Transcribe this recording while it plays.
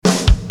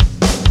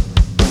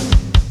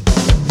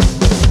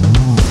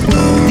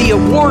The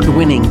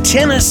award-winning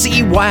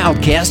Tennessee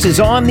Wildcast is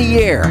on the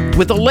air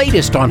with the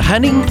latest on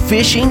hunting,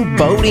 fishing,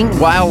 boating,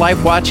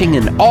 wildlife watching,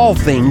 and all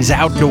things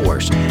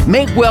outdoors.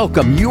 Make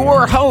welcome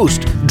your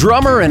host,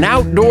 drummer and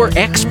outdoor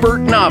expert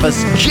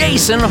novice,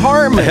 Jason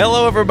Harmon.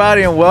 Hello,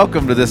 everybody, and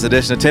welcome to this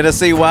edition of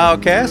Tennessee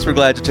Wildcast. We're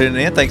glad you're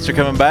tuning in. Thanks for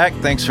coming back.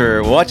 Thanks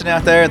for watching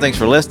out there. Thanks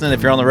for listening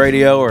if you're on the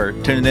radio or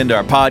tuning into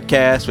our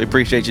podcast. We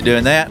appreciate you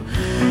doing that.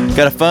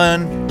 Got a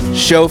fun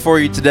show for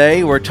you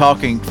today. We're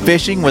talking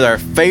fishing with our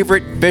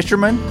favorite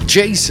fisherman.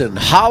 Jason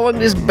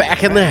Holland is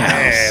back in the house.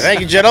 Hey, thank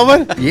you,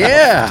 gentlemen.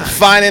 Yeah.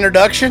 Fine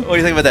introduction. What do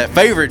you think about that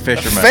favorite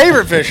fisherman?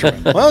 Favorite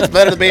fisherman. Well, it's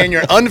better than being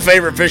your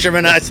unfavorite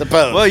fisherman, I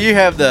suppose. Well, you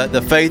have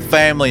the Faith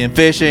family and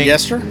fishing.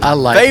 Yes, sir. I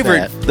like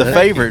favorite, that. The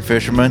favorite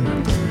fisherman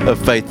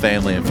of Faith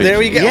family and fishing. There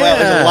we go. Yeah. Well,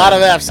 there's a lot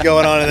of F's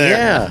going on in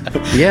there.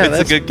 Yeah. It's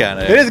a good kind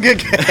of. It is a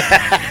good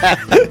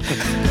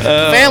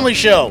family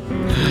show.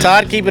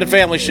 Todd, keep it a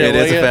family show. It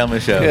will is a you? family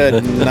show.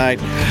 Good night.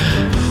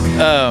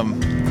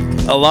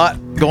 A lot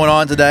going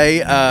on today.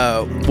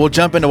 We'll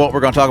jump into what we're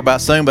going to talk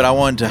about soon, but I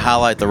wanted to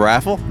highlight the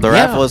raffle. The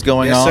raffle is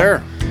going Yes, on.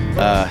 sir.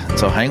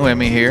 So hang with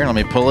me here. Let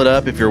me pull it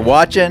up. If you're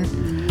watching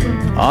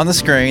on the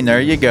screen,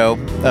 there you go.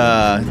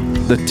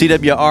 The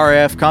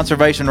TWRF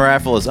Conservation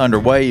Raffle is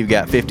underway. You've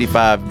got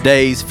 55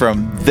 days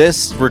from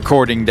this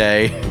recording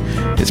day.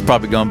 It's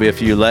probably going to be a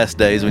few less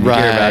days when you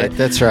hear about it.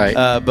 That's right.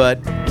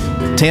 But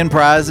 10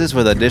 prizes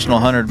with additional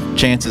 100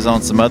 chances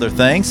on some other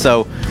things.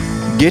 So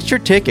get your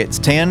tickets.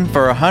 10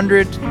 for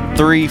 100,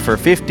 3 for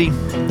 50,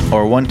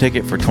 or 1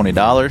 ticket for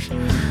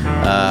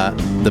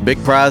 $20. The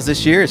big prize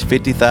this year is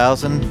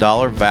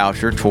 $50,000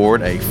 voucher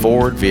toward a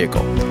Ford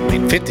vehicle. I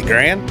mean, 50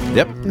 grand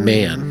Yep.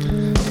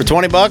 Man, for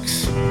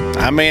 $20.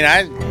 I mean,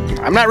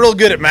 I'm not real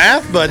good at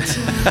math, but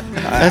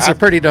that's a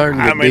pretty darn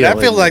good I mean, deal. I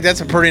feel like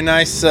that's a pretty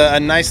nice, a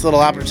nice little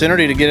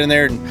opportunity to get in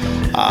there. And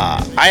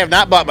I have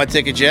not bought my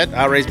tickets yet.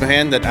 I'll raise my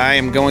hand that I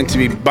am going to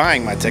be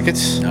buying my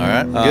tickets. All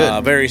right,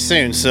 good. Very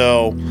soon.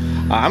 So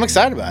I'm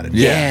excited about it.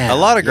 Yeah. A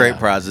lot of great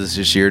prizes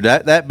this year.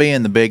 That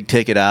being the big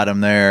ticket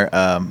item there.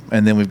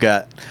 And then we've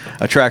got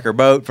a tracker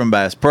boat from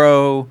Bass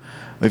Pro.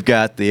 We've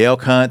got the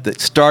elk hunt that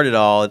started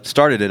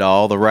it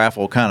all. The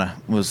raffle kind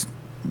of was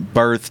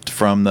birthed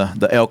from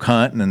the elk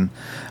hunt and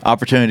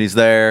opportunities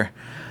there.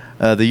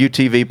 The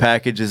UTV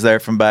package is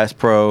there from Bass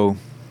Pro.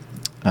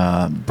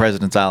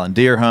 President's Island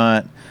deer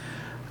hunt.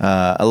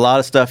 A lot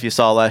of stuff you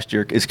saw last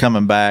year is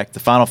coming back. The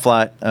Final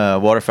Flight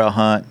waterfowl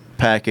hunt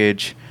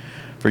package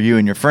for you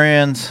and your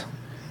friends.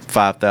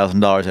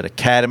 $5,000 at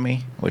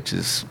Academy, which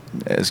is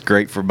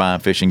great for buying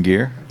fishing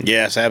gear.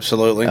 Yes,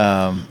 absolutely.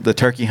 The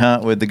turkey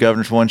hunt with the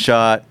Governor's One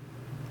Shot.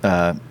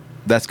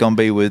 That's going to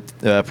be with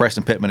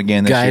Preston Pittman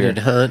again this guided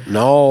year. hunt and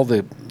all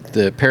the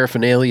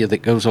paraphernalia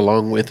that goes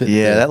along with it.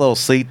 Yeah, that little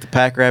seat, the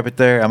pack rabbit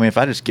there. I mean, if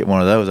I just get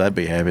one of those, I'd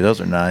be happy. Those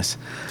are nice.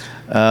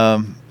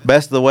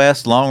 Best of the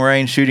West long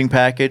range shooting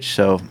package.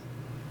 So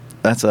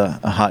that's a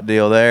hot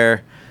deal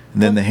there.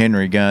 And then the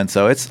Henry gun.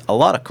 So it's a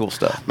lot of cool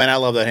stuff. Man, I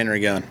love that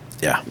Henry gun.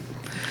 Yeah.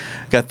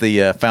 Got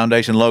the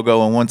Foundation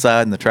logo on one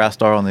side and the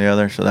TriStar on the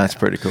other. So that's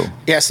pretty cool.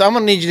 Yeah, so I'm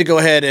going to need you to go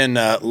ahead and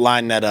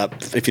line that up,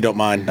 if you don't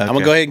mind. I'm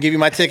going to go ahead and give you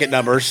my ticket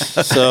numbers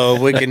so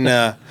we can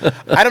I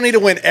don't need to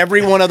win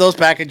every one of those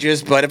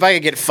packages, but if I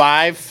could get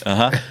 5,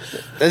 that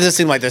doesn't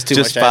seem like that's too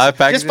Just much. 5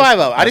 packages? Just 5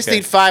 of them. I just Okay.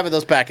 need 5 of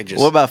those packages.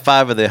 What about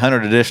 5 of the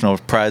 100 additional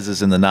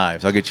prizes in the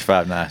knives? I'll get you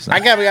 5 knives. I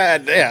got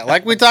yeah,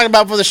 like we talked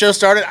about before the show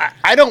started,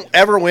 I don't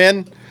ever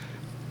win,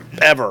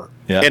 ever.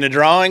 Yeah. In a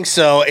drawing.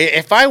 So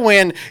if I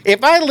win,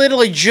 if I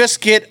literally just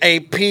get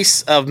a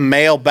piece of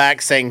mail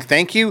back saying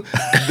thank you,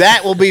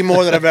 that will be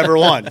more than I've ever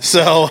won.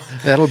 So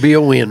That'll be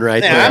a win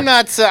right yeah,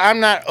 there. I'm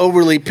not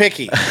overly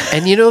picky.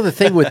 And you know the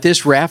thing with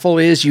this raffle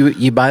is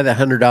you buy the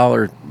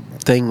 $100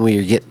 thing where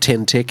you get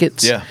 10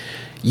 tickets. Yeah.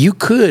 You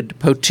could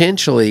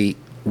potentially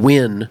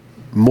win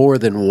more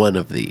than one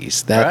of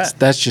these.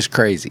 That's just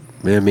crazy.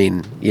 I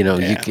mean, you know,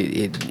 Yeah.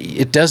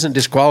 it doesn't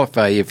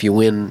disqualify you if you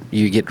win.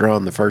 You get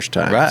drawn the first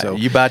time. Right. So,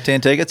 You buy 10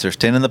 tickets, there's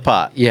 10 in the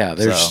pot. yeah,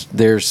 So,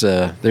 there's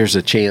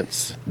a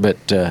chance. But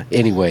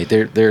anyway,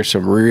 there's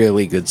some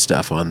really good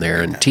stuff on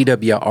there. And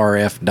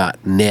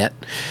twrf.net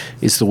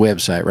is the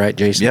website, right,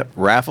 Jason? Yep.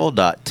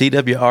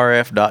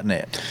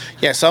 Raffle.twrf.net.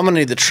 Yeah, so I'm gonna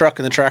need the truck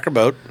and the tracker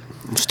boat.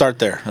 We'll start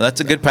there. Well, that's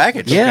a good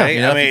package. Yeah.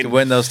 You know, I if you mean- could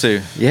win those two.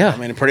 Yeah. I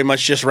mean, it pretty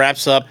much just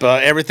wraps up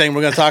everything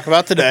we're going to talk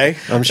about today.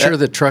 I'm sure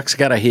the truck's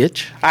got a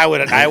hitch. I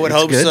would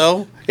hope good.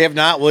 so. If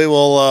not, we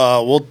will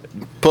we'll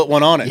put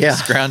one on it. Yeah.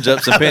 Scrounge up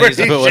some pennies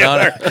and Pretty put one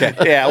on it.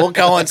 sure. Yeah, we'll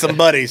call in some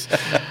buddies.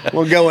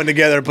 We'll go in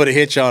together and put a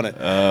hitch on it.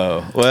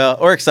 Oh, well,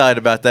 we're excited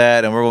about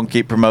that, and we're going to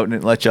keep promoting it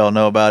and let y'all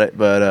know about it.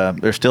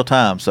 But there's still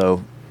time,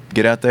 so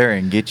get out there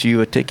and get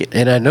you a ticket.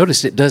 And I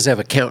noticed it does have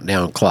a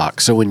countdown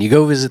clock. So when you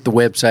go visit the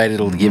website,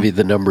 it'll give you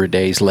the number of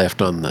days left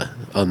on the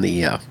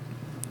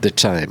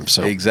time.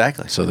 So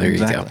Exactly. So there you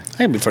go. Exactly.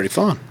 That'd be pretty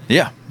fun.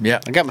 Yeah, yeah.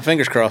 I got my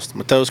fingers crossed,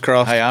 my toes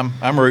crossed. Hey,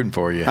 I'm rooting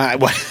for you.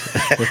 Well,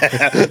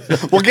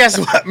 guess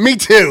what? Me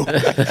too.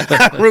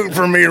 I'm rooting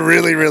for me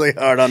really, really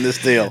hard on this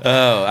deal.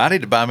 Oh, I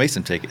need to buy me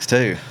some tickets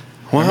too.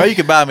 Maybe you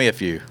could buy me a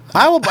few.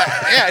 I will buy.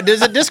 Yeah.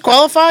 Does it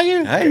disqualify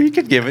you? Hey, you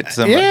could give it to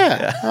somebody.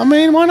 Yeah. I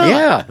mean, why not?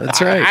 Yeah,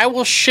 that's right. I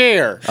will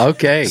share.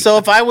 Okay. So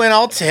if I win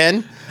all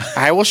 10,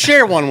 I will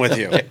share one with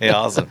you. Yeah,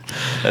 awesome.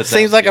 That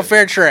Seems like good. a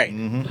fair trade.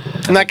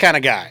 I'm that kind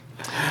of guy.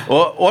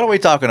 Well, what are we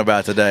talking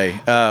about today?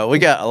 We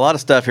got a lot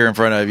of stuff here in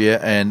front of you,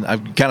 and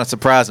I'm kind of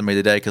surprising me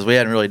today because we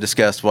hadn't really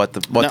discussed what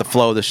the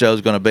flow of the show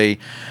is going to be.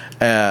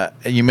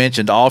 You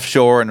mentioned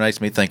offshore, and it makes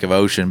me think of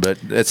ocean, but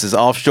this is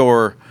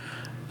offshore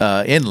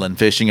inland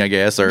fishing, I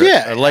guess, or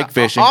lake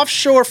fishing.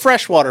 Offshore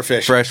freshwater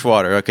fishing.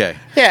 Freshwater, okay.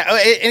 Yeah,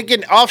 and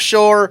again,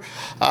 offshore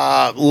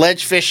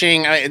ledge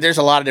fishing. There's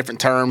a lot of different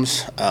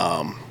terms.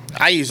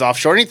 I use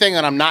offshore. Anything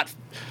that I'm not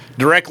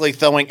directly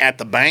throwing at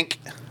the bank.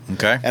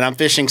 Okay. And I'm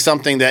fishing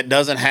something that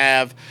doesn't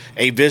have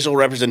a visual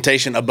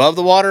representation above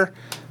the water,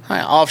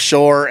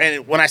 offshore.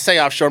 And when I say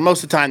offshore,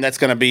 most of the time that's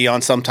going to be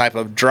on some type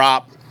of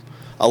drop,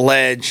 a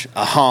ledge,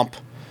 a hump,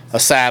 a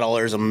saddle.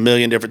 There's a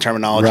million different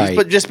terminologies. Right.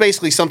 But just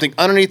basically something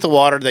underneath the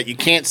water that you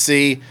can't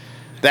see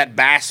that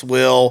bass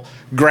will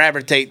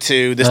gravitate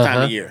to this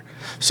time of year.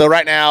 So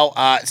right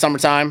now,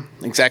 summertime,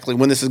 exactly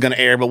when this is going to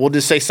air, but we'll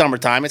just say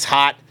summertime. It's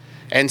hot.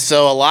 And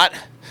so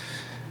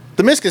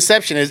the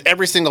misconception is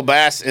every single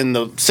bass in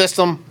the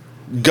system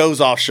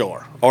goes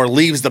offshore or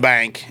leaves the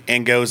bank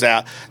and goes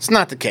out. It's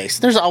not the case.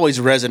 There's always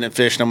resident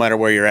fish no matter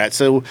where you're at.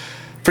 So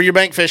for your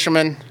bank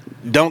fishermen,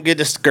 don't get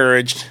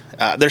discouraged.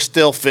 There's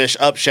still fish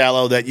up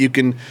shallow that you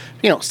can,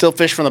 still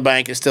fish from the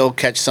bank and still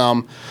catch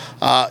some.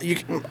 You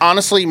can,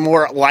 honestly,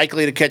 more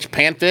likely to catch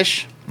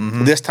panfish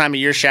this time of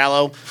year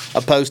shallow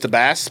opposed to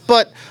bass.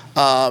 But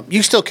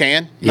you still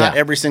can. Not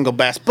every single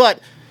bass. But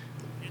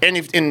and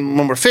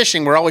when we're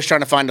fishing, we're always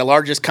trying to find the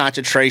largest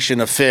concentration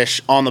of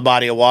fish on the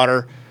body of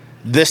water.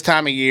 This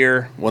time of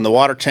year, when the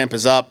water temp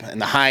is up in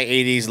the high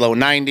 80s, low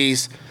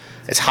 90s,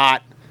 it's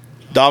hot,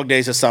 dog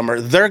days of summer,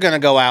 they're going to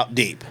go out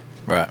deep.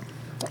 Right.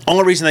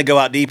 Only reason they go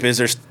out deep is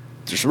there's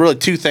really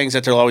two things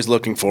that they're always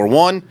looking for.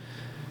 One,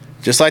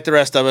 just like the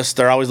rest of us,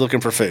 they're always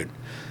looking for food.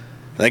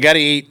 They got to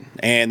eat,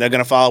 and they're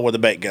going to follow where the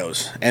bait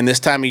goes. And this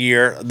time of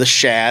year, the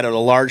shad, or the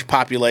large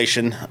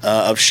population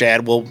of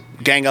shad, will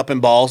gang up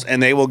in balls,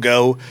 and they will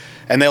go,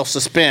 and they'll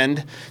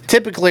suspend,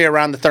 typically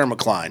around the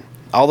thermocline.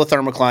 All the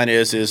thermocline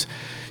is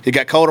you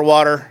got colder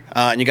water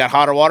and you got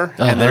hotter water,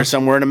 and they're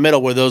somewhere in the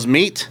middle where those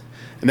meet,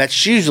 and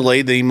that's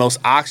usually the most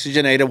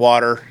oxygenated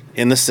water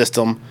in the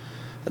system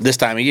this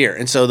time of year.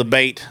 And so the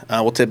bait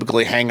will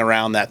typically hang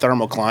around that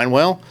thermocline.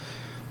 Well,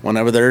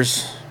 whenever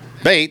there's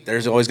bait,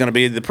 there's always going to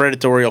be the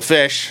predatorial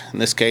fish, in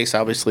this case,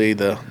 obviously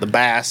the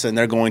bass, and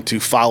they're going to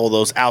follow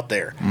those out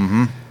there.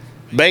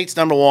 Bait's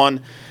number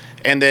one,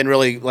 and then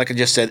really, like I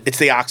just said, it's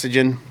the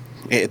oxygen.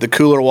 The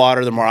cooler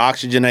water, the more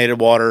oxygenated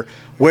water,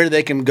 where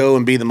they can go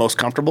and be the most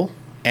comfortable.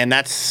 And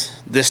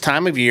that's this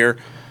time of year,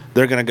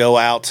 they're going to go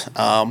out.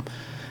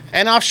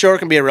 And offshore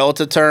can be a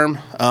relative term,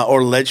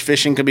 or ledge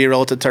fishing can be a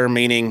relative term,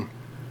 meaning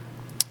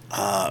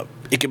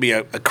it could be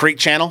a creek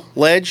channel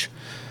ledge.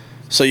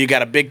 So you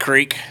got a big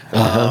creek,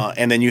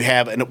 and then you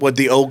have what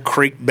the old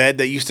creek bed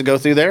that used to go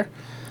through there.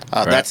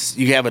 That's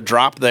you have a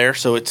drop there,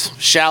 so it's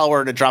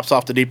shallower and it drops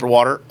off to deeper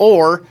water.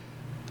 Or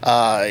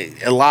a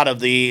lot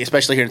of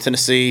especially here in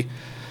Tennessee,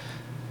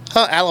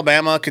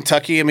 Alabama,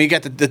 Kentucky. I mean, you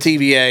got the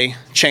TVA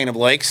chain of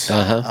lakes,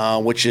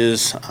 which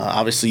is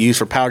obviously used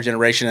for power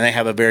generation, and they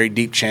have a very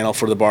deep channel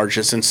for the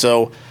barges. And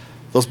so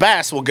those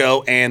bass will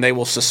go and they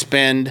will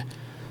suspend.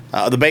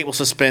 The bait will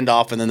suspend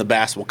off, and then the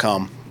bass will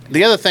come.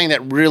 The other thing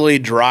that really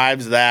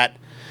drives that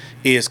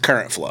is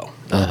current flow.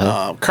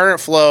 Current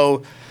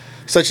flow,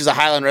 such as a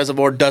Highland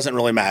Reservoir, doesn't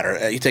really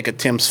matter. You take a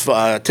Timms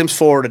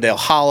Ford, a Dale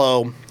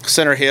Hollow,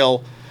 Center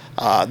Hill.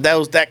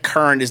 That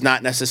current is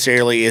not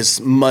necessarily as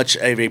much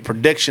of a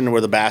prediction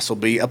where the bass will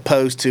be,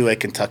 opposed to a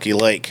Kentucky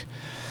Lake,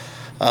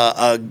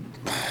 a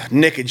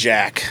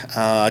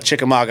Nickajack,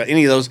 Chickamauga,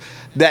 any of those.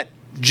 That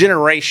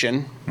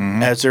generation,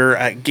 as they're,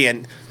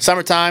 again,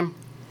 summertime,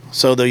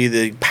 so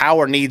the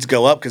power needs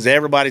go up because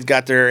everybody's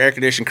got their air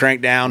conditioning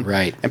cranked down,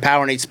 right? And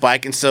power needs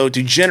spike, and so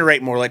to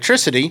generate more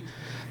electricity,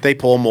 they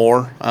pull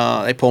more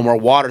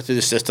water through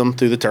the system,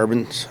 through the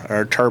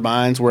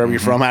turbines, wherever you're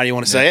from, how do you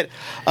want to say it.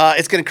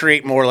 It's going to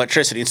create more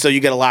electricity, and so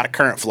you get a lot of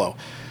current flow.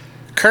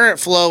 Current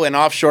flow in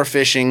offshore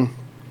fishing,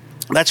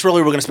 that's really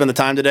where we're going to spend the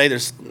time today.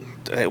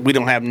 We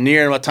don't have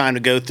near enough time to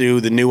go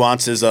through the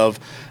nuances of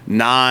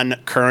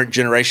non-current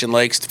generation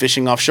lakes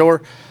fishing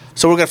offshore,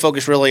 so we're going to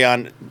focus really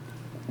on.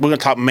 We're going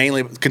to talk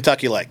mainly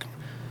Kentucky Lake.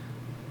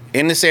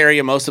 In this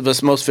area, most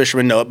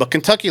fishermen know it, but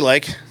Kentucky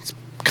Lake, it's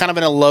kind of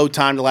in a low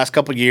time the last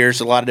couple of years,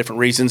 a lot of different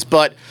reasons,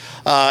 but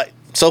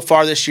so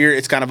far this year,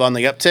 it's kind of on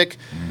the uptick.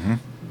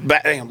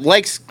 But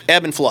lakes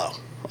ebb and flow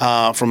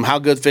from how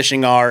good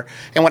fishing are,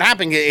 and what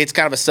happened, it's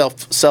kind of a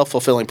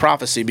self-fulfilling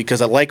prophecy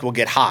because a lake will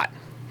get hot.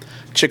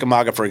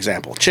 Chickamauga, for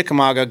example.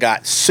 Chickamauga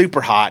got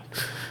super hot.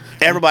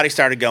 Everybody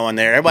started going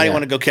there. Everybody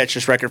wanted to go catch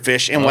this record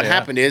fish, and what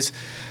happened is,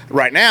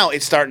 right now,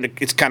 it's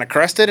kind of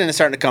crusted and it's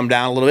starting to come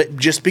down a little bit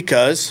just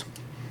because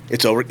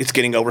it's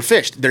getting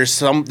overfished.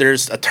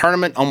 There's a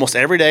tournament almost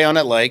every day on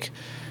that lake,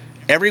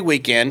 every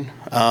weekend.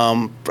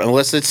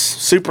 unless it's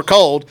super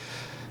cold,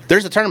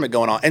 there's a tournament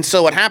going on. And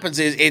so what happens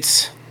is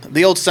it's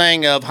the old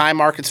saying of high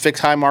markets fix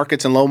high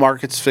markets and low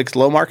markets fix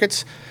low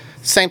markets.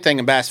 Same thing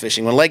in bass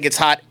fishing. When the lake gets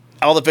hot,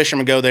 all the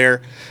fishermen go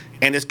there,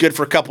 and it's good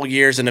for a couple of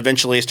years, and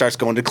eventually it starts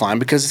going to decline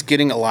because it's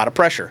getting a lot of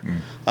pressure.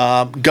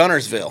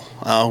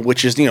 Gunnersville,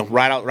 which is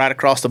right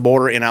across the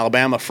border in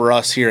Alabama for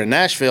us here in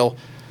Nashville,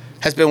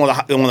 has been one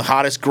of the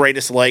hottest,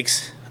 greatest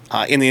lakes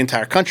in the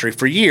entire country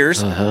for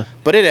years,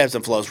 but it ebbs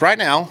and flows. Right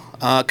now,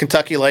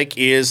 Kentucky Lake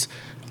is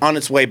on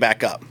its way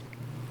back up.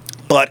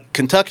 But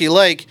Kentucky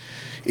Lake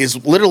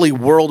is literally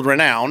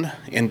world-renowned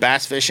in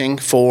bass fishing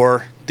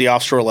for the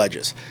offshore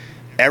ledges.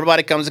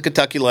 Everybody comes to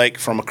Kentucky Lake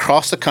from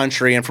across the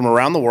country and from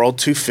around the world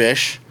to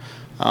fish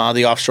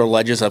the offshore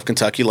ledges of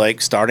Kentucky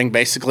Lake, starting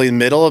basically in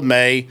the middle of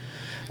May,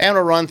 and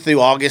will run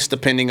through August,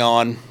 depending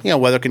on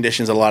weather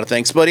conditions and a lot of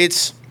things. But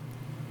it's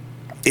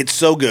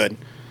so good.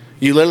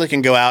 You literally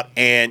can go out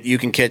and you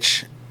can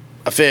catch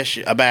a fish,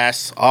 a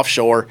bass,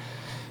 offshore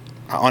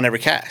on every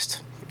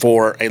cast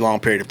for a long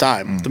period of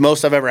time. The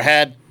most I've ever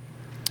had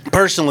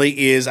personally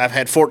is I've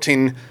had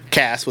 14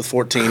 casts with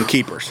 14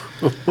 keepers,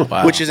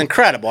 Wow. which is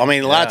incredible. I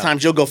mean, a lot of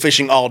times you'll go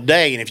fishing all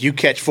day, and if you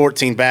catch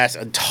 14 bass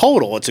in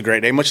total, it's a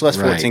great day, much less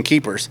 14 Right.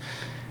 keepers.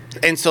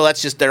 And so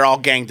that's just, they're all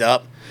ganged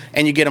up,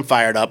 and you get them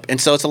fired up, and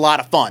so it's a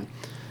lot of fun.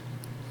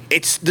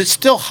 It's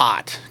still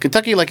hot.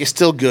 Kentucky Lake is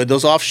still good.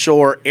 Those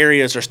offshore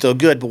areas are still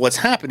good, but what's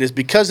happened is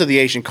because of the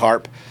Asian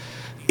carp,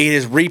 it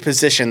has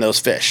repositioned those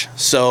fish.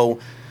 So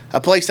a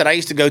place that I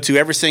used to go to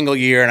every single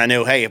year, and I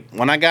knew, hey,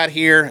 when I got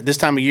here this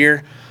time of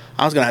year,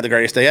 I was going to have the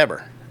greatest day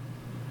ever.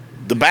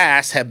 The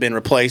bass have been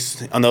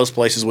replaced on those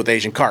places with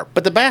Asian carp,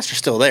 but the bass are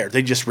still there.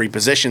 They just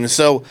repositioned.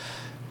 So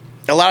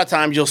a lot of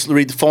times you'll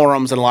read the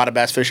forums, and a lot of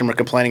bass fishermen are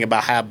complaining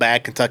about how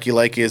bad Kentucky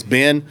Lake has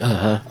been.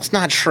 It's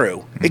not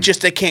true. It's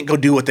just they can't go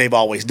do what they've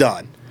always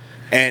done.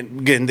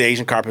 And getting the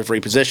Asian carp have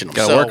repositioned them.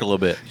 Gotta work a little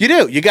bit. You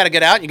do. You got to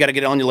get out. You got to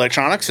get on your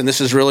electronics, and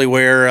this is really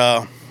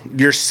where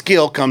your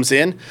skill comes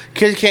in,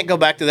 because you can't go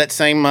back to that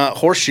same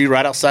horseshoe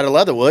right outside of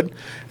Leatherwood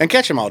and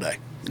catch them all day.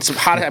 It's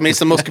hot. I mean, it's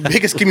the most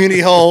biggest community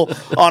hole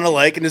on a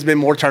lake, and there's been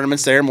more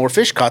tournaments there, more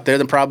fish caught there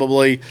than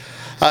probably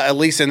at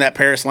least in that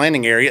Paris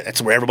Landing area.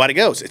 That's where everybody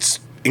goes. It's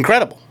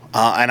incredible,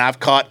 and I've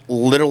caught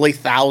literally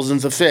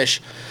thousands of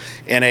fish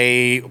in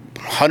a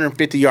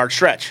 150-yard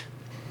stretch.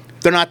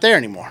 They're not there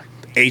anymore.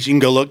 You can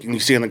go look and you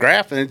see on the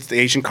graph, and it's the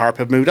Asian carp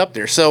have moved up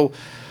there. So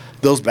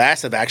those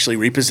bass have actually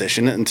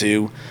repositioned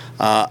into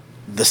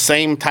the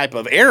same type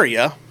of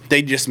area.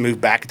 They just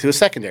moved back to a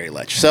secondary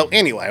ledge. So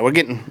anyway, we're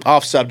getting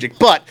off subject,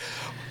 but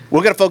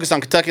we're going to focus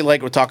on Kentucky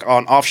Lake. We'll talk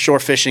on offshore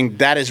fishing.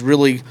 That is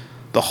really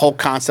the whole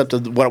concept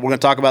of what we're going to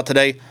talk about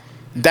today.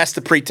 That's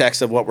the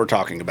pretext of what we're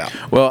talking about.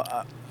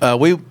 Well,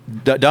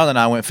 Don and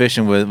I went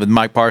fishing with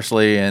Mike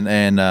Parsley and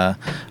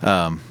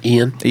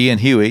Ian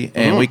Huey,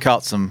 and we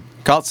caught some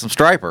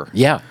striper.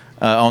 Yeah.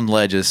 On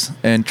ledges,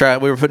 and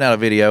we were putting out a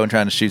video and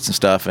trying to shoot some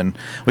stuff, and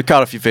we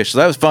caught a few fish. So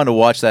that was fun to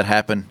watch that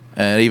happen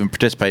and even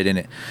participate in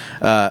it.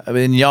 I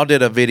mean, y'all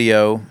did a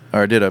video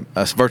or did a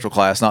virtual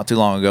class not too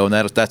long ago, and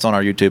that's on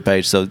our YouTube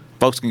page, so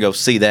folks can go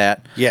see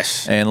that.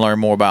 Yes. And learn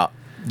more about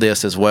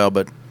this as well.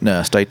 But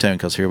stay tuned,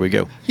 because here we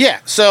go. Yeah.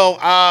 So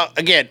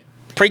again,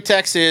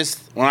 pretext is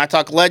when I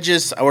talk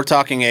ledges, we're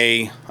talking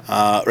a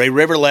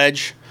river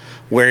ledge,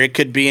 where it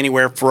could be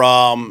anywhere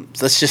from,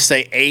 let's just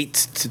say 8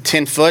 to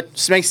 10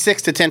 foot, maybe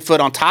 6 to 10 foot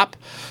on top.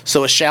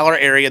 So a shallower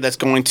area that's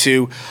going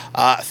to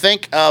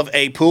think of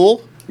a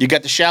pool. You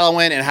got the shallow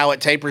end and how it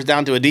tapers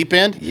down to a deep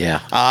end.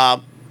 Yeah.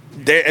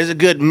 There is a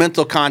good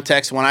mental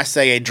context when I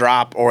say a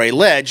drop or a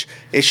ledge.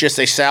 It's just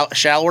a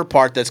shallower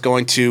part that's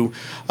going to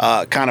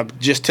kind of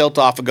just tilt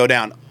off and go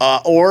down.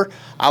 Or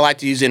I like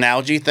to use the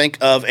analogy. Think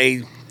of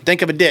a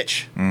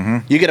ditch. Mm-hmm.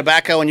 You get a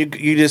backhoe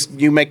and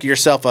you make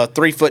yourself a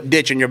 3-foot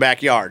ditch in your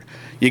backyard.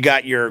 You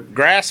got your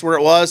grass where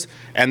it was,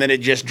 and then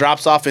it just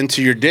drops off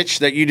into your ditch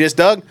that you just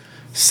dug.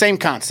 Same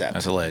concept.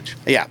 That's a ledge.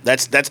 Yeah,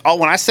 that's all.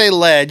 When I say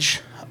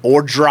ledge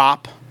or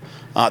drop,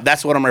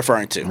 that's what I'm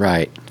referring to.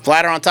 Right.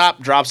 Flatter on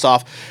top, drops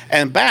off.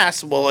 And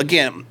bass, well,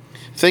 again,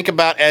 think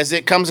about as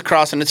it comes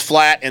across and it's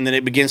flat and then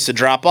it begins to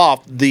drop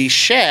off, the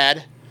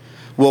shad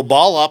will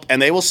ball up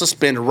and they will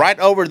suspend right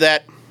over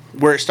that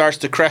where it starts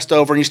to crest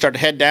over and you start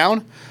to head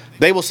down.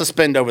 They will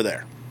suspend over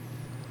there.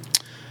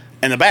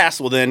 And the bass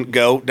will then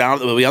go down,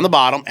 they'll be on the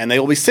bottom, and they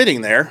will be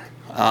sitting there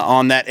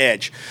on that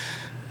edge.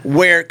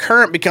 Where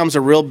current becomes a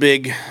real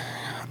big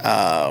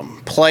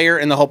player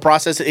in the whole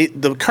process,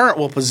 the current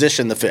will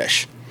position the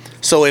fish.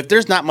 So if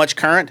there's not much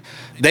current,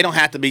 they don't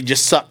have to be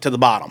just sucked to the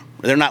bottom.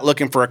 They're not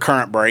looking for a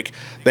current break.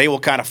 They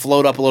will kind of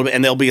float up a little bit,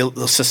 and they'll be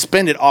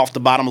suspended off the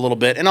bottom a little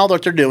bit. And all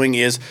that they're doing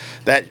is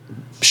that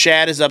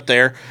shad is up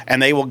there,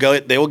 and they will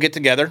get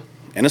together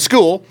in a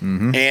school,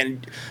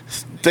 and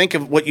think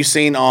of what you've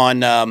seen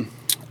on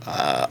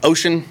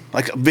ocean,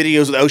 like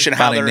videos of the ocean.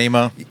 Finding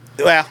Nemo.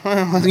 Well,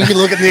 you can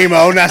look at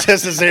Nemo, not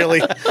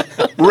necessarily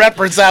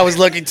reference I was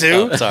looking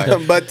to. Oh,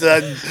 sorry. But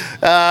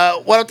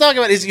what I'm talking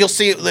about is you'll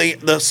see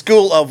the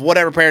school of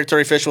whatever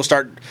predatory fish will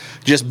start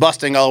just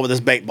busting all over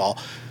this bait ball.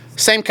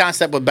 Same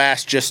concept with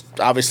bass, just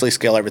obviously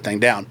scale everything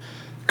down.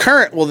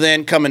 Current will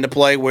then come into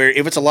play where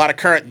if it's a lot of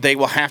current, they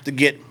will have to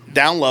get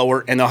down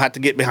lower and they'll have to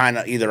get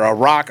behind either a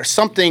rock or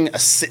something,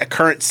 a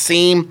current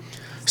seam,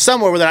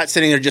 somewhere where they're not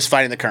sitting there just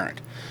fighting the current.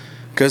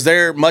 Because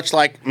they're much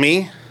like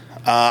me.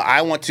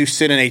 I want to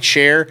sit in a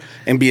chair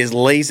and be as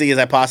lazy as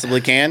I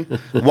possibly can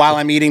while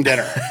I'm eating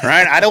dinner,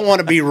 right? I don't want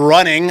to be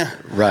running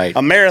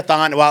a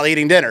marathon while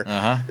eating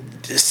dinner.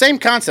 Same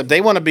concept. They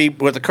want to be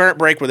with the current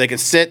break where they can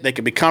sit, they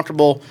can be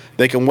comfortable,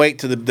 they can wait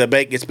till the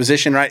bait gets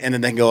positioned right, and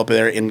then they can go up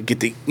there and get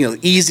the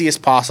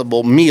easiest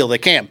possible meal they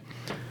can.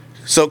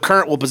 So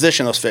current will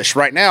position those fish.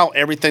 Right now,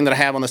 everything that I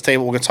have on this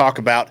table we're going to talk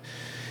about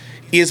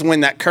is when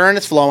that current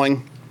is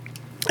flowing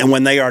and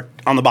when they are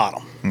on the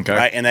bottom. Okay.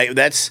 Right? And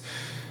that's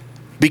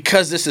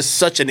because this is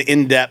such an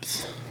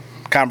in-depth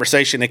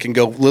conversation, it can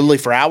go literally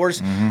for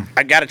hours.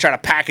 I got to try to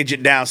package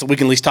it down so we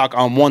can at least talk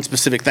on one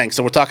specific thing.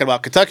 So we're talking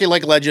about Kentucky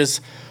Lake ledges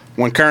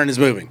when current is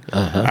moving.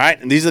 All right?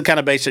 And these are the kind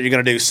of baits that you're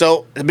going to do.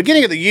 So at the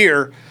beginning of the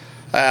year,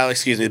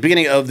 the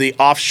beginning of the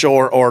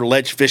offshore or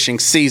ledge fishing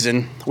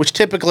season, which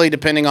typically,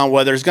 depending on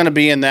weather, is going to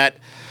be in that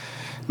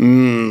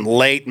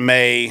late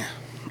May,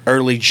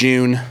 early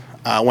June.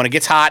 When it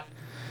gets hot,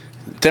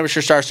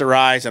 temperature starts to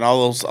rise, and a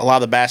lot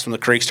of the bass from the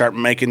creek start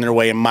making their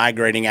way and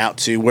migrating out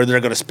to where they're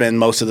going to spend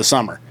most of the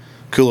summer,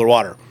 cooler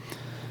water.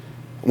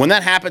 When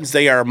that happens,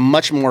 they are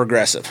much more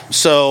aggressive.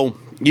 So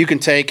you can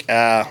take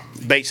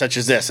bait such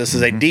as this. This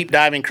is a deep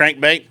diving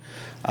crankbait.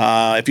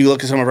 If you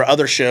look at some of our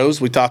other shows,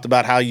 we talked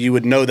about how you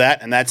would know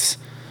that, and that's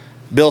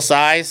bill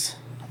size,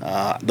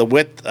 the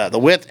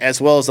width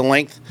as well as the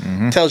length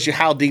tells you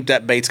how deep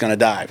that bait's going to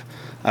dive.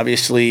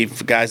 Obviously,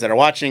 for guys that are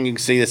watching, you can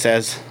see this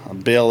has a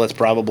bill that's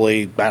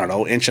probably, I don't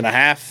know, 1.5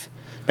 inches,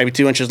 maybe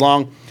 2 inches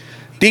long.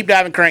 Deep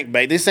diving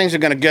crankbait. These things are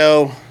going to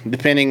go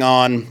depending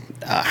on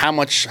how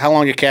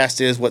long your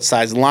cast is, what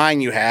size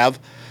line you have.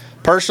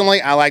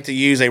 Personally, I like to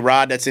use a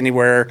rod that's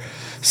anywhere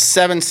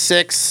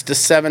 7.6 to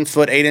 7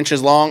 foot 8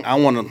 inches long. I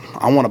want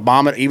to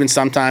bomb it, even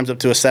sometimes up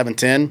to a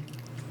 7.10.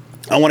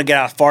 I want to get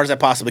out as far as I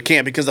possibly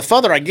can because the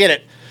further I get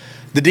it,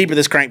 the deeper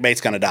this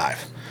crankbait's going to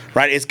dive.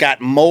 Right? It's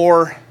got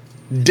more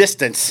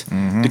distance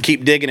to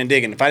keep digging and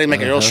digging. If I didn't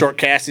make a real short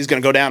cast, he's going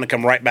to go down and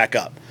come right back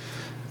up.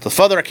 The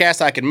further a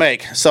cast I can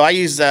make. So I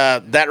use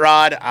that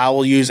rod. I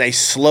will use a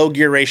slow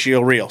gear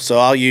ratio reel. So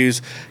I'll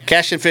use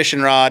Cashin'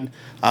 fishing rod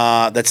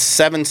that's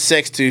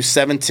 7.6 to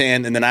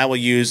 7.10, and then I will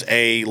use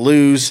a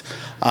Lew's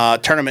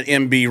Tournament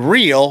MB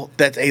reel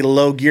that's a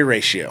low gear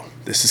ratio.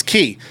 This is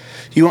key.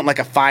 You want like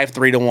a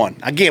 5.3 to 1.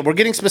 Again, we're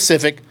getting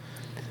specific.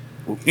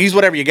 Use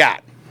whatever you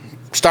got.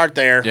 Start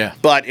there,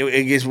 but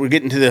we're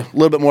getting to the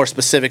little bit more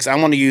specifics. I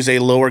want to use a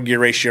lower gear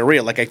ratio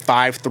reel, like a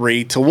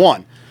 5.3 to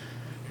 1.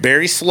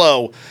 Very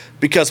slow,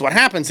 because what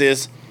happens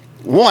is,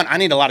 one, I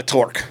need a lot of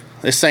torque.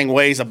 This thing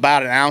weighs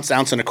about an ounce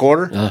and a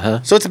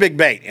quarter, so it's a big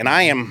bait. And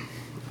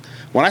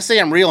when I say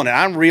I'm reeling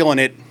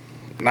it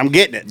and I'm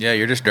getting it. Yeah,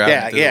 you're just driving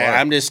it through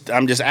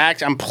the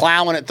water. I'm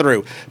plowing it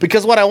through.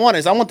 Because what I want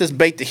is I want this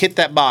bait to hit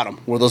that bottom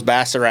where those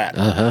bass are at.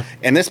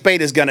 And this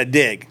bait is going to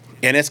dig.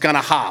 And it's going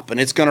to hop, and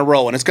it's going to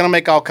roll, and it's going to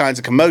make all kinds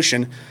of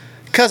commotion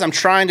because I'm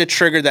trying to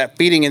trigger that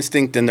feeding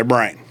instinct in their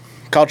brain.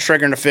 Called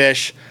triggering a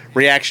fish,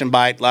 reaction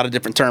bite, a lot of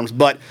different terms.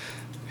 But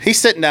he's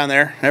sitting down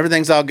there,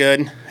 everything's all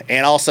good,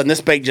 and all of a sudden this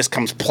bait just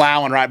comes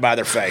plowing right by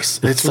their face.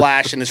 It's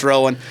flashing, it's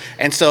rolling.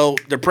 And so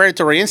the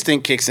predatory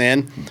instinct kicks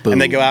in, and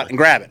they go out and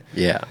grab it.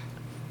 Yeah.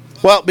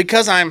 Well,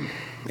 because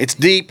it's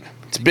deep,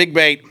 it's a big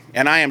bait,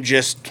 and I'm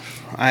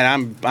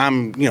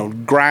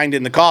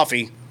grinding the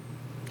coffee.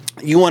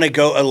 You want to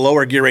go a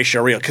lower gear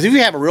ratio reel. Because if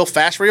you have a real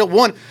fast reel,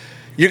 one,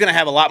 you're going to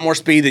have a lot more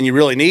speed than you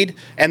really need.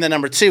 And then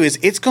number two is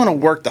it's going to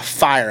work the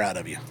fire out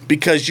of you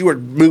because you are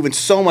moving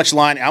so much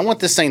line. I want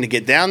this thing to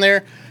get down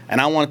there,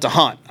 and I want it to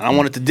hunt, and I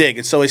want it to dig.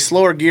 And so a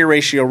slower gear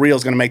ratio reel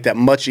is going to make that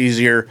much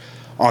easier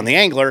on the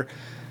angler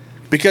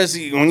because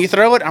when you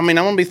throw it, I'm going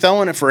to be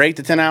throwing it for 8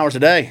 to 10 hours a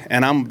day.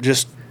 And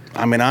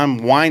I'm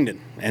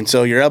winding. And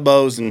so your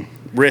elbows and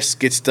wrists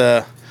gets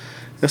to...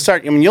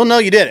 you'll know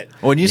you did it.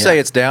 When you say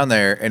it's down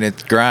there and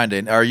it's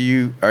grinding, are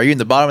you in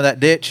the bottom of that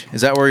ditch? Is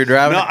that where you're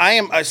driving? No, I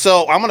am.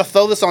 So I'm going to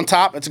throw this on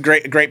top. It's a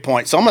great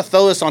point. So I'm going to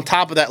throw this on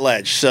top of that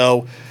ledge.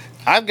 So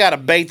I've got a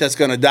bait that's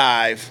going to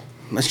dive.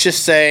 Let's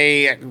just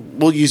say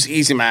we'll use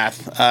easy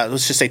math.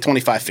 Let's just say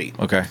 25 feet.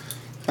 Okay.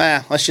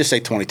 Let's just say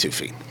 22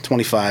 feet.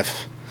 22.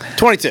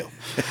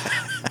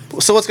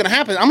 So what's going to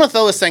happen? I'm going to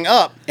throw this thing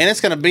up, and I'm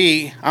going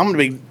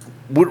to be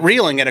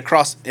reeling it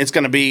across. It's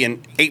going to be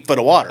in 8 foot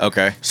of water.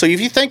 Okay. So if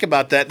you think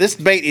about that, this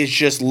bait is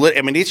just lit.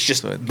 It's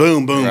just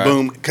boom, boom,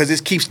 boom, because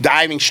it keeps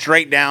diving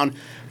straight down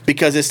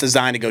because it's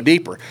designed to go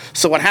deeper.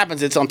 So what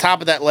happens? It's on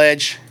top of that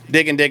ledge,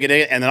 digging,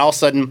 and then all of a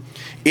sudden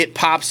it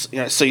pops.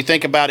 So you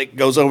think about it,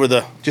 goes over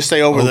the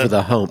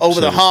hump,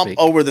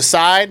 over the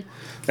side.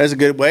 There's a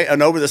good way,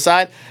 and over the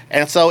side,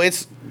 and so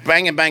it's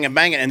banging,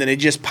 and then it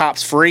just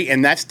pops free,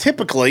 and that's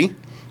typically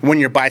when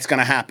your bite's going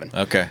to happen.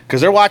 Okay. Because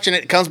they're watching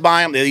it comes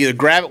by them. They either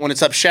grab it when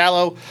it's up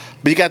shallow,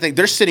 but you got to think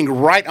they're sitting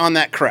right on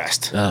that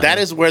crest. That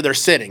is where they're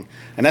sitting.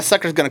 And that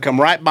sucker's going to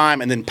come right by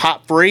them and then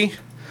pop free.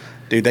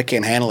 Dude, they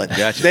can't handle it.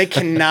 Gotcha. They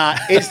cannot.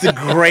 It's the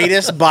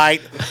greatest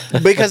bite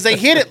because they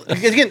hit it.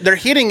 Again, they're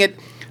hitting it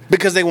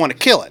because they want to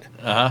kill it.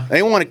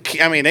 They want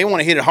to. I mean, they want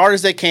to hit it hard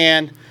as they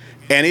can,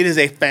 and it is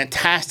a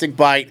fantastic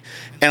bite.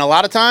 And a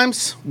lot of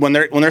times when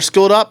they're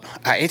schooled up,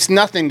 it's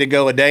nothing to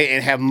go a day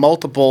and have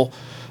multiple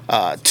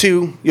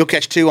two. You'll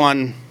catch 2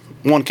 on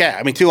one cat.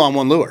 I mean, 2 on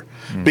one lure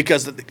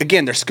because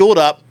again, they're schooled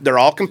up. They're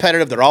all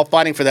competitive. They're all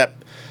fighting for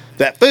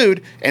that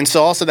food, and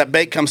so also that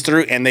bait comes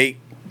through, and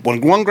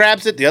when one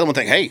grabs it, the other one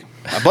thinks, hey,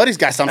 my buddy's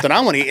got something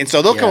I want to eat. And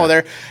so they'll come over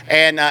there,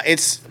 and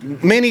it's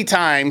many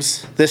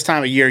times this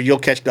time of year you'll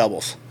catch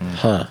doubles.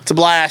 It's a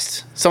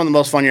blast. Some of the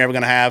most fun you're ever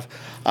going to have.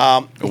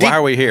 Why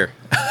are we here?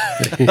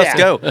 Let's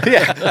go.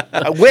 Yeah.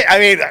 I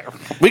mean,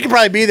 we could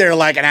probably be there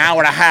like an hour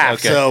and a half.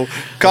 Okay. So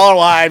call our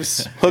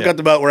wives, hook up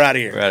the boat, we're out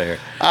of here. We're out of here.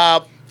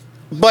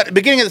 But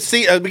beginning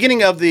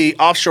of the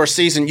offshore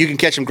season, you can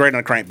catch them great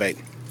on a crankbait.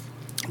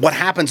 What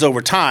happens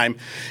over time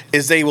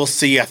is they will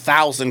see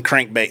 1,000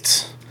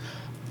 crankbaits.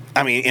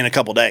 I mean, in a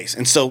couple days.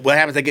 And so what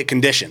happens? They get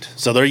conditioned.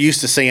 So they're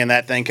used to seeing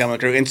that thing coming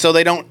through, and so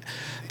they don't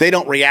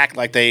react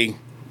like they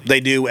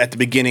do at the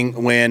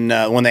beginning when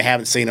they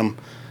haven't seen them,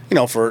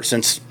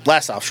 since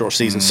last offshore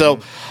season. So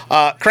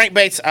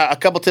crankbaits, a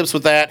couple tips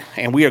with that,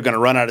 and we are going to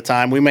run out of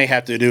time. We may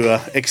have to do a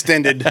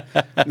extended.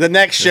 The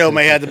next show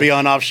may have to be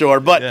on offshore,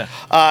 but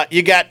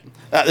you got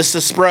this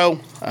is a Spro.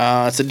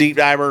 It's a deep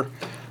diver.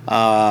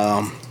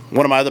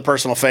 One of my other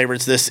personal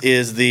favorites. This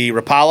is the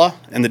Rapala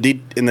in the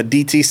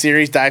DT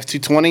series, Dives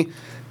 220.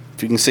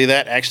 If you can see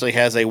that, actually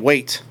has a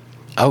weight.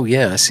 Oh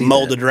yeah, I see.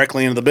 Molded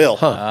directly into the bill,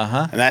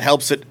 Uh-huh. and that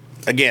helps it.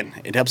 Again,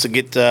 it helps it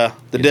get the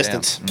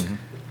distance.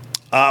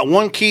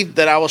 One key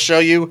that I will show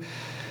you.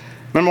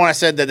 Remember when I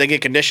said that they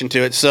get conditioned to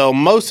it? So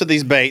most of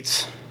these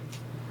baits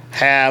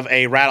have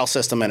a rattle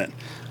system in it.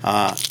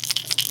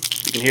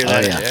 You can hear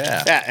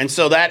that. Yeah. And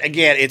so that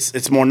again,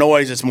 it's more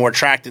noise, it's more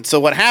attractant. So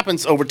what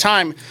happens over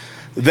time?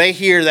 They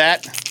hear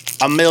that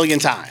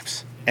 1,000,000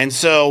 times. And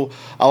so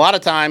a lot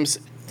of times,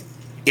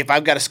 if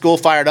I've got a school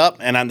fired up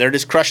and they're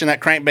just crushing that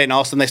crankbait and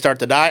all of a sudden they start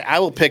to die, I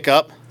will pick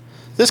up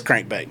this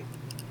crankbait.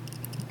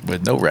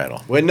 With no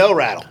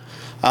rattle.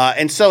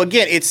 And so,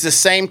 again, it's the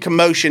same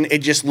commotion. It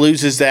just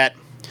loses that.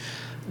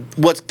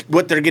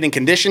 What they're getting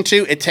conditioned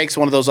to, it takes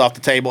one of those off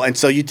the table. And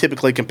so you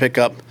typically can pick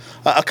up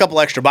a couple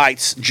extra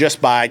bites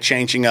just by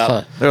changing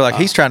up. They're like,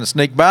 he's trying to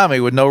sneak by me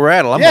with no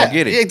rattle. I'm going to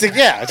get him.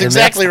 It's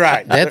exactly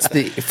right. That's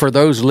for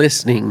those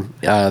listening,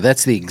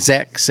 that's the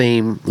exact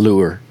same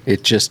lure.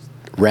 It just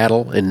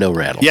rattle and no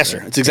rattle. Yes,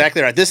 sir. It's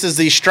exactly right. This is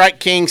the Strike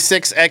King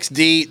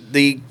 6XD.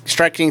 The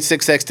Strike King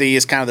 6XD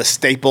is kind of the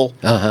staple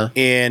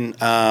in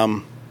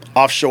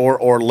offshore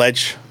or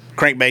ledge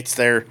crankbaits.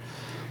 They're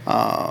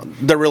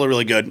really,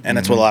 really good, and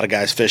that's what a lot of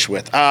guys fish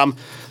with.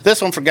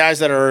 This one for guys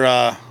that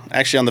are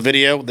actually on the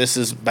video, this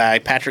is by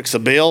Patrick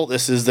Sabille.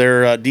 This is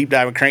their deep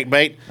diving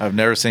crankbait. I've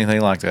never seen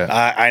anything like that.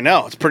 I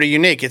know. It's pretty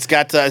unique. It's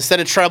got, instead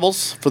of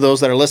trebles, for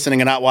those that are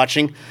listening and not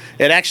watching,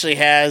 it actually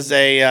has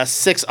a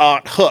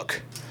 6/0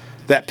 hook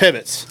that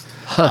pivots.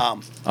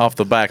 Off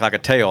the back, like a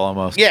tail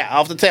almost. Yeah,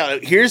 off the tail.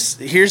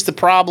 Here's the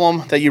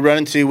problem that you run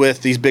into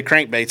with these big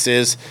crankbaits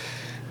is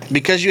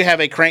because you have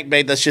a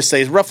crankbait, let's just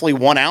say is roughly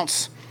 1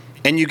 ounce,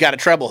 and you got a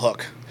treble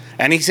hook,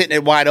 and he's hitting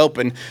it wide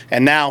open,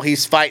 and now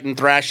he's fighting,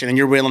 thrashing, and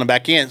you're reeling it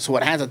back in. So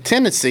what has a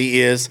tendency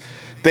is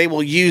they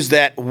will use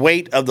that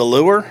weight of the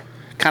lure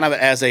kind of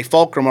as a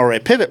fulcrum or a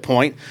pivot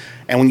point,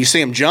 and when you see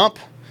them jump,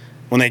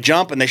 when they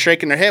jump and they're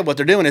shaking their head, what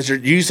they're doing is they're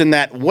using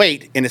that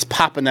weight, and it's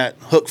popping that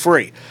hook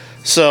free.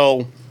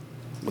 So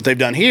what they've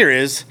done here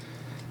is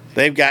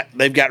they've got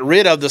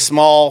rid of the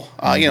small,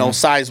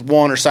 size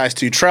 1 or size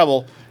 2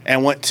 treble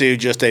and went to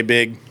just a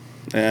big,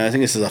 I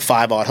think this is a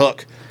 5/0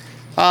 hook.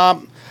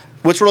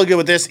 What's really good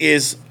with this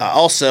is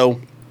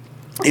also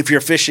if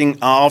you're fishing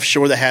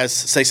offshore that has,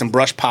 say, some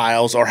brush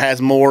piles or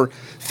has more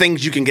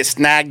things you can get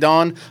snagged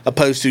on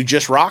opposed to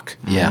just rock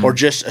or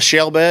just a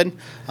shell bed,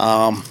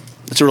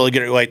 it's a really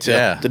good way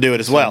to do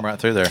it as well. Right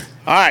through there.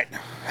 All right.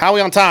 How are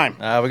we on time?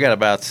 We got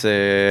about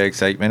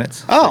 6-8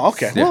 minutes. Oh,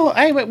 okay. Yeah. Well,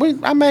 hey,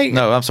 I may.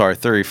 No, I'm sorry,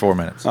 3-4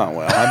 minutes. Oh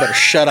well, I better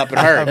shut up and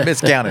hurry. I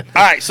miscounted.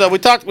 All right, so we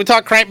talked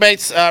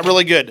crankbaits,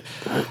 really good.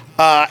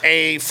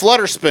 A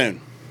flutter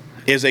spoon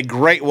is a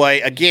great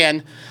way.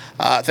 Again,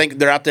 I think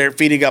they're out there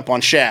feeding up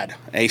on shad.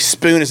 A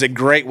spoon is a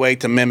great way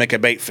to mimic a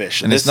bait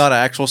fish. And it's not an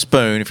actual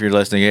spoon. If you're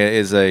listening, it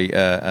is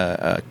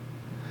a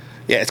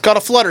it's called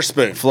a flutter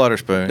spoon. Flutter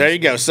spoon. There you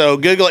go. So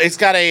Google. It's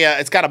got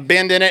a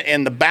bend in it,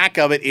 and the back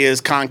of it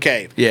is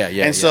concave. Yeah.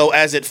 And so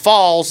as it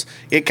falls,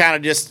 it kind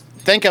of just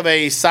think of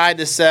a side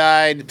to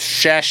side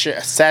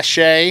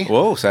sachet.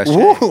 Whoa, sachet.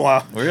 Ooh,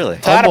 really?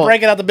 Tired of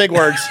breaking out the big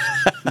words.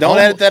 Don't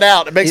edit that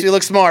out. It makes me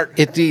look smart.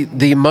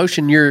 The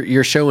emotion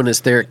you're showing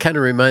us there, it kind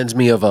of reminds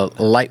me of a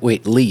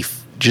lightweight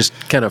leaf just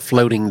kind of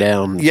floating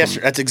down. Yes,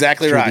 sir, that's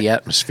exactly through right. The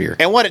atmosphere.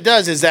 And what it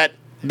does is that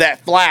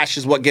flash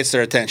is what gets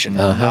their attention.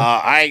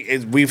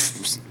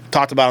 We've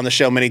talked about it on the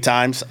show many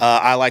times.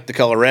 I like the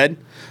color red.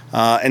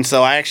 And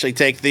so I actually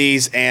take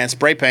these and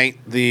spray paint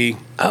the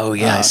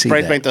I see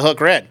spray that. paint the hook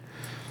red.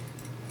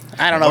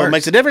 I don't know what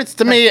makes a difference.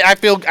 To me, I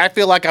feel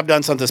like I've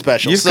done something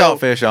special. You've caught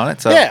fish on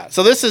it. So. Yeah.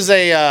 So this is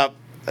a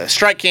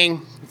Strike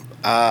King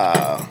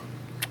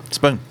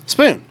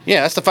spoon.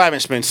 Yeah, that's the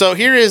 5-inch spoon. So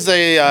here is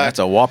a... that's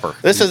a whopper.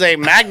 This is a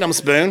Magnum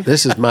spoon.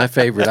 This is my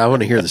favorite. I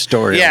want to hear the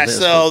story. Yeah, on this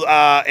so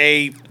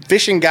a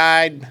fishing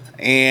guide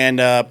and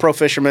pro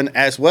fisherman,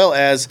 as well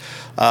as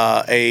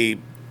a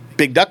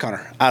big duck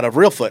hunter out of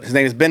Reelfoot. His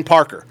name is Ben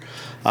Parker.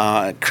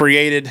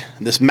 Created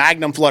this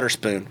Magnum flutter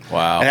spoon.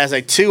 Wow. It has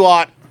a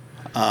 2-aught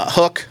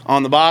hook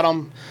on the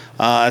bottom.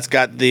 It's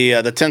got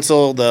the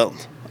tinsel,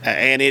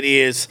 and it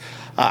is...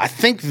 I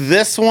think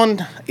this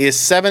one is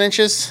 7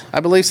 inches, I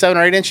believe, 7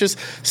 or 8 inches.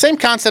 Same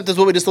concept as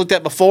what we just looked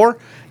at before.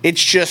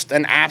 It's just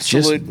an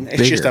absolute,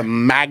 it's just a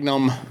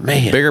Magnum.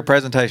 Man. Bigger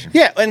presentation.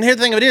 Yeah, and here's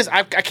the thing of it is,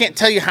 I can't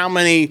tell you how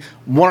many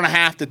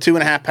 1.5 to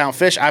 2.5 pound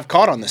fish I've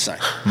caught on this thing.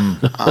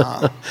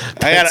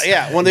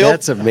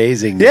 That's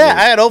amazing. Yeah,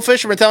 I had old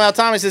fishermen tell me all the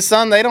time. He said,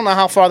 "Son, they don't know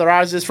how far their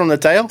eyes is from the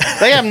tail.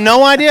 They have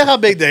no idea how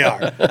big they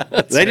are.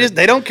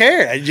 They don't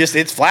care.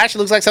 It's flash. It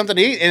looks like something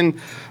to eat, and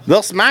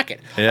they'll smack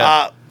it."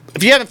 Yeah.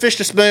 If you haven't fished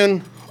a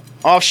spoon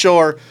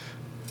offshore,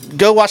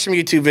 go watch some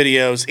YouTube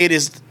videos. It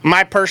is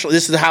my personal.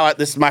 This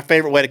is my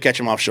favorite way to catch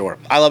them offshore.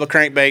 I love a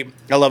crankbait.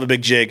 I love a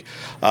big jig.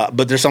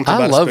 But there's something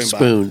about I love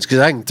spoons because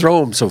I can throw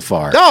them so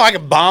far. No, I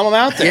can bomb them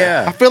out there.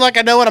 Yeah. I feel like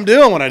I know what I'm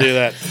doing when I do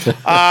that.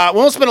 We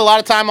won't spend a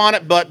lot of time on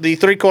it, but the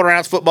 3/4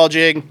 ounce football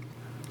jig,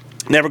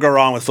 never go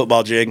wrong with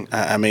football jig.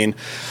 I mean,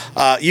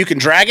 you can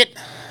drag it,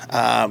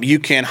 you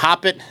can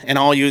hop it, and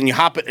you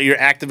hop it, you're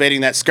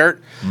activating that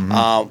skirt.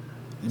 Mm-hmm.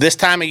 This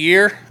time of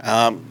year,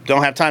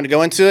 don't have time to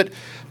go into it,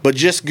 but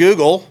just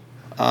Google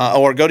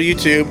or go to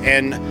YouTube,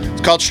 and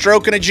it's called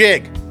Stroking a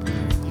Jig.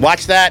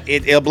 Watch that.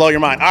 It'll blow your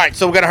mind. All right,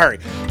 so we're going to hurry.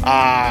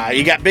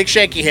 You got big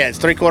shaky heads,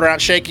 3/4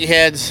 ounce shaky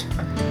heads.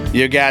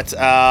 You got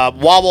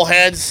wobble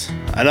heads,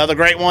 another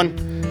great one.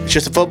 It's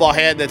just a football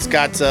head that's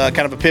got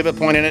kind of a pivot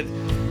point in it.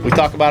 We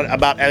talk about it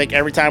I think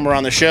every time we're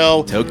on the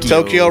show.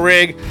 Tokyo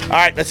rig. All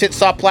right, let's hit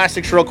soft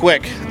plastics real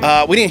quick.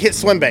 We didn't hit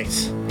swim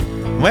baits.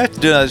 We have to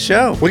do another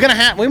show. We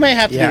may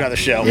have to do another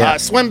show. Yeah.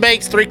 Swim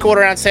baits,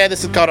 3/4 ounce head.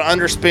 This is called an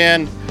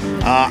underspin.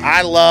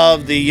 I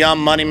love the Yum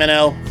Money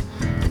Minnow.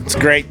 It's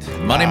great.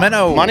 Money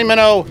Minnow. Money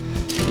Minnow.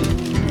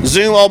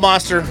 Zoom Old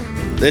Monster.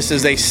 This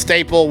is a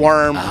staple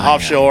worm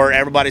offshore.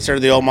 Everybody's heard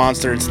of the Old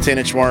Monster. It's a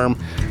 10-inch worm.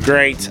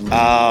 Great.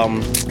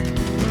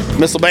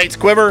 Missile Baits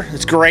Quiver.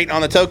 It's great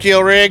on the Tokyo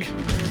rig.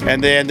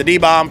 And then the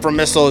D-Bomb from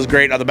Missile is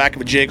great on the back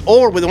of a jig.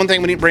 Or with the one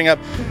thing we need to bring up,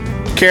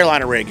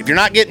 Carolina rig. If you're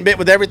not getting bit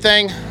with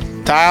everything,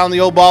 tie on the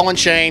old ball and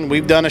chain.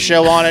 We've done a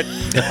show on it.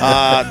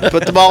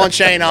 Put the ball and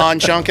chain on,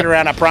 chunk it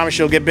around. I promise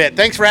you'll get bit.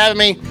 Thanks for having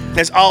me.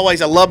 As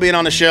always, I love being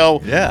on the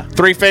show. Yeah.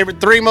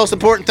 Three most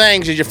important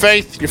things is your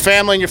faith, your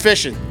family, and your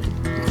fishing.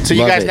 See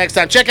you guys next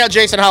time. Check out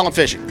Jason Holland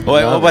Fishing.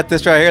 Wait, what about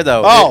this right here,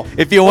 though? Oh.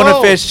 If you want to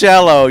fish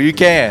shallow, you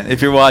can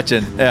if you're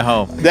watching at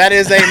home. That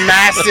is a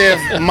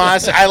massive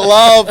monster. I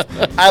love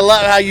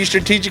how you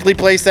strategically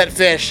place that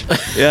fish.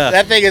 Yeah.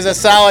 That thing is a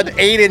solid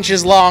 8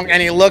 inches long,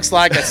 and he looks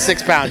like a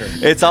 6-pounder.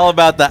 It's all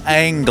about the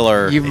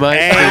angler. You might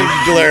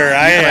Angler.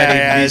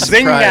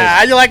 Zinga.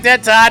 How you like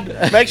that,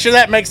 Todd? Make sure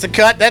that makes the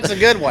cut. That's a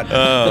good one.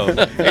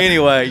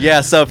 Anyway,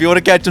 yeah, so if you want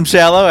to catch them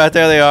shallow, out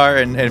there they are.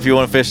 And if you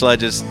want to fish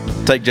ledges,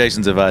 take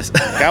Jason's advice.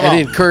 Come on.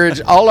 And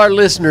encourage all our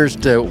listeners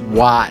to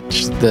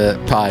watch the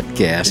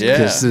podcast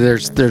because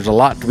there's a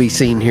lot to be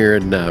seen here,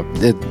 and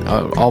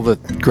all the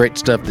great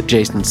stuff that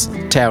Jason's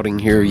touting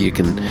here you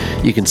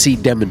can see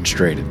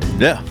demonstrated.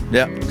 Yeah.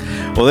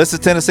 Well, this is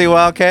Tennessee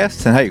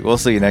Wildcast, and hey, we'll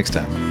see you next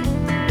time.